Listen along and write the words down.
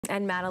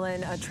And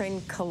Madeline, a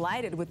train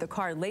collided with the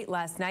car late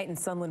last night in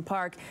Sunland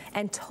Park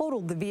and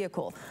totaled the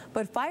vehicle.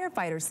 But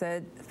firefighters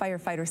said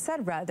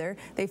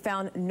they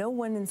found no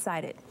one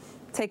inside it.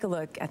 Take a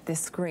look at this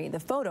screen. The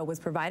photo was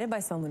provided by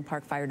Sunland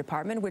Park Fire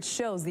Department, which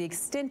shows the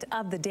extent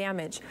of the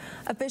damage.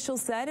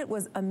 Officials said it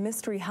was a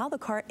mystery how the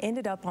car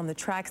ended up on the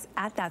tracks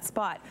at that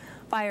spot.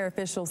 Fire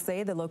officials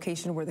say the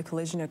location where the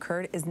collision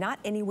occurred is not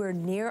anywhere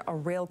near a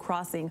rail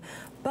crossing,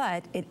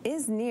 but it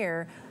is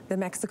near the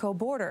Mexico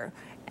border.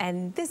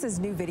 And this is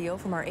new video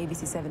from our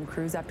ABC7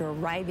 crews after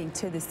arriving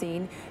to the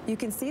scene. You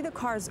can see the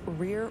car's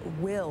rear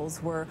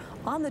wheels were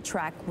on the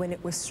track when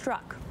it was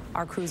struck.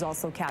 Our crews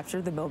also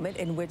captured the moment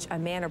in which a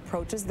man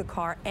approaches the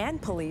car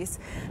and police.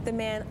 The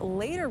man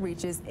later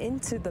reaches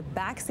into the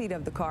back seat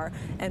of the car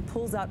and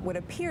pulls out what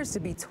appears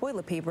to be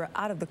toilet paper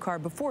out of the car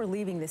before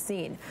leaving the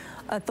scene.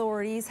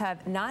 Authorities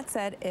have not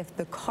said if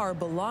the car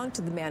belonged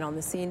to the man on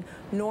the scene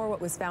nor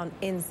what was found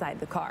inside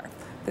the car.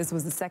 This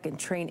was the second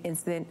train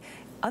incident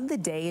of the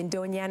day in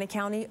Doñana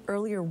County.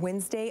 Earlier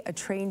Wednesday, a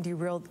train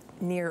derailed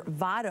near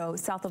Vado,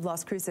 south of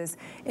Las Cruces,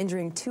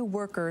 injuring 2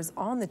 workers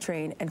on the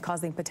train and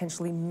causing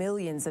potentially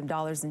millions of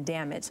dollars in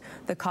damage.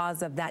 The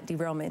cause of that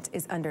derailment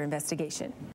is under investigation.